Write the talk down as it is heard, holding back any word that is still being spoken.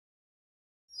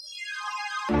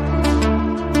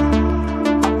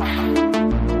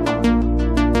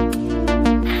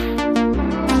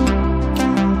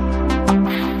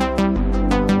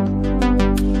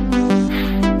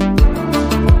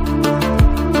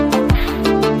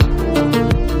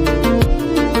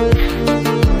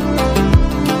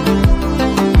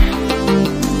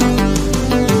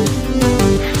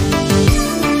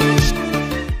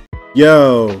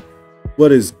Yo,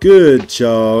 what is good,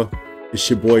 y'all? It's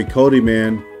your boy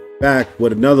KODIMAN back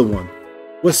with another one.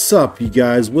 What's up, you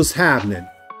guys? What's happening?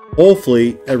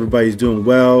 Hopefully everybody's doing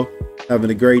well, having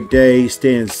a great day,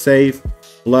 staying safe,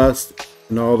 blessed,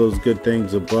 and all those good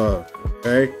things above.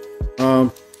 Okay,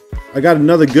 I got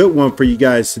another good one for you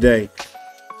guys today.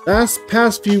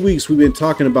 Past few weeks we've been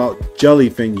talking about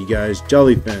Jellyfin, you guys.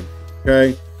 Jellyfin.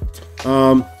 Okay,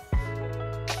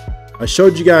 I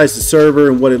showed you guys the server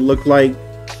and what it looked like.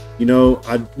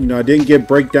 I didn't get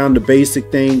break down the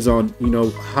basic things on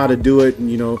how to do it,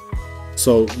 and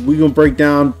so we're gonna break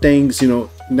down things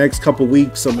next couple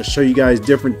weeks. I'm gonna show you guys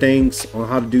different things on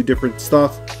how to do different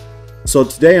stuff. So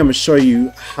today I'm gonna show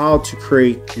you how to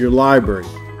create your library.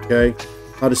 Okay,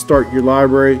 how to start your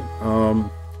library.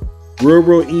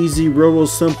 Real easy, real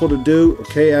simple to do.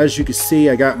 Okay, as you can see,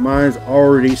 I got mine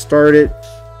already started.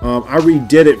 I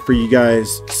redid it for you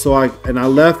guys, so I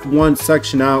left one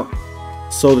section out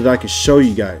so that I could show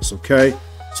you guys. Okay,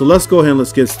 so let's go ahead and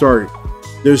let's get started.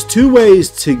 There's two ways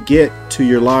to get to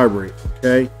your library.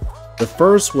 Okay, the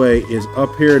first way is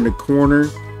up here in the corner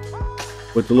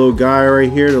with the little guy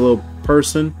right here, the little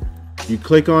person. You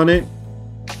click on it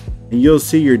and you'll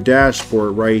see your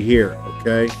dashboard right here.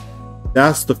 Okay,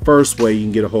 that's the first way you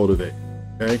can get a hold of it.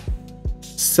 Okay,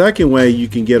 second way you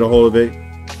can get a hold of it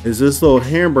is this little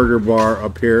hamburger bar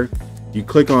up here. You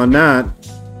click on that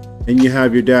and you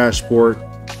have your dashboard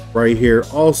right here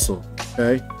also.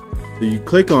 Okay, so you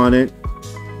click on it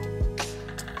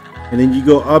and then you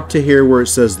go up to here where it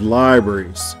says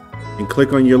libraries and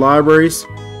click on your libraries,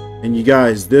 and you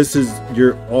guys, this is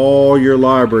all your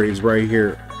libraries right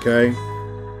here. Okay,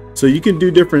 so you can do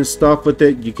different stuff with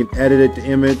it. You can edit it to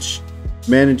image,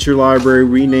 manage your library,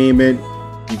 rename it,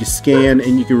 you can scan,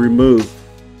 and you can remove.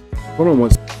 Hold on one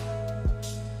second.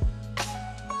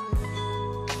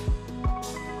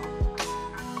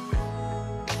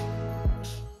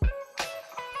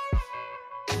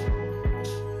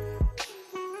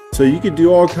 So you can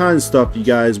do all kinds of stuff, you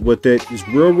guys, with it. It's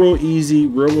real easy,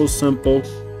 real simple.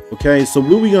 Okay, so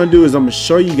what we're gonna do is I'm gonna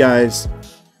show you guys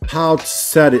how to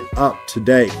set it up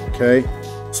today. Okay,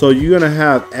 so you're gonna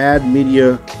have add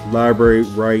media library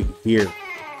right here.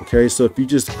 Okay, so if you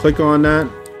just click on that,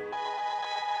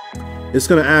 it's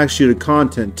gonna ask you the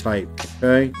content type.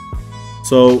 Okay,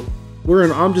 so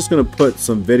I'm just gonna put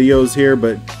some videos here,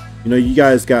 but you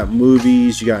guys got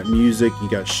movies, you got music,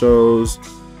 you got shows,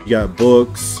 you got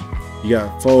books, you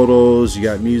got photos, you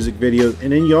got music videos,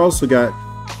 and then you also got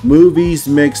movies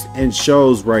mixed and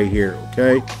shows right here.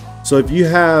 Okay, so if you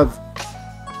have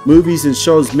movies and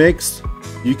shows mixed,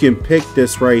 you can pick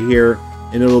this right here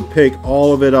and it'll pick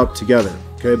all of it up together.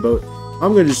 Okay, but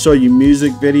I'm going to show you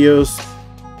music videos,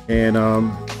 and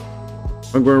I'm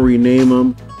going to rename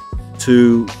them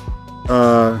to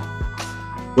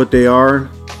what they are.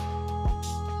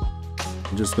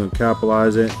 I'm just going to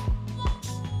capitalize it.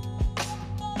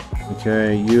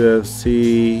 Okay,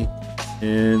 UFC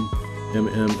and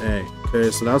MMA.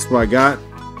 Okay, so that's what I got.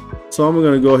 So I'm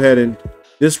going to go ahead and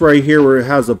this right here where it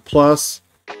has a plus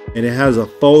and it has a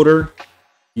folder,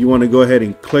 you want to go ahead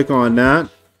and click on that.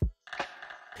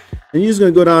 And you're just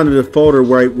going to go down to the folder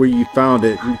right where you found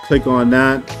it and click on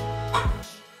that.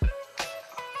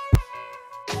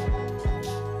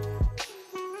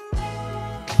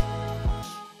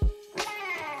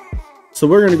 So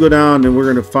we're going to go down and we're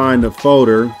going to find the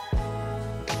folder.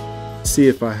 See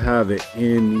if I have it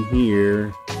in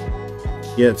here.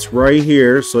 Yeah, it's right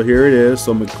here. So here it is.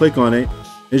 So I'm going to click on it.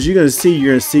 As you're going to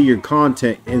see your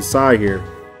content inside here.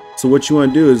 So what you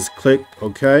want to do is click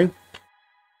OK.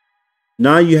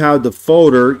 Now you have the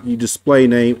folder, your display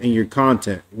name, and your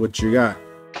content, what you got.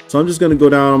 So I'm just going to go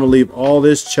down. I'm going to leave all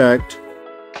this checked,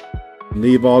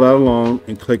 leave all that alone,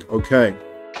 and click OK.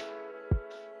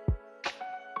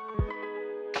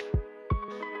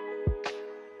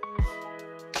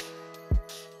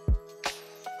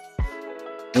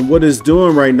 And what it's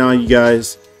doing right now, you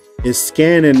guys, is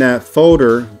scanning that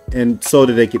folder and so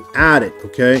that they can add it.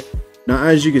 Okay, now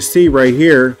as you can see right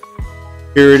here,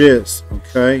 here it is.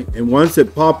 Okay, and once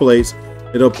it populates,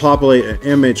 it'll populate an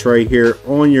image right here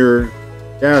on your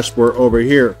dashboard over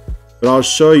here. But I'll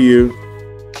show you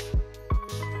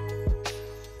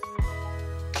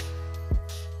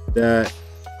that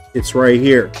it's right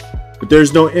here, but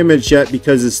there's no image yet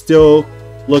because it's still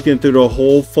looking through the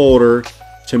whole folder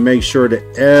to make sure that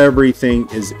everything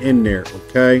is in there.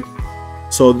 Okay,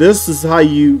 so this is how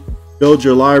you build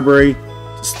your library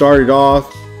to start it off.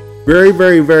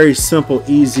 Very simple,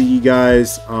 easy, you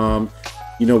guys.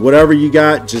 Whatever you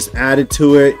got, just add it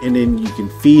to it, and then you can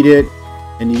feed it,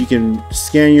 and you can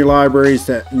scan your libraries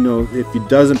that if it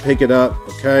doesn't pick it up.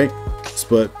 Okay,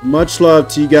 But much love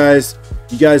to you guys.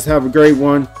 You guys have a great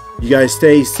one. You guys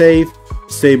stay safe,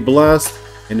 stay blessed,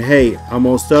 and hey, I'll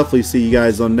most definitely see you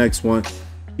guys on the next one.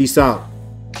 Peace out.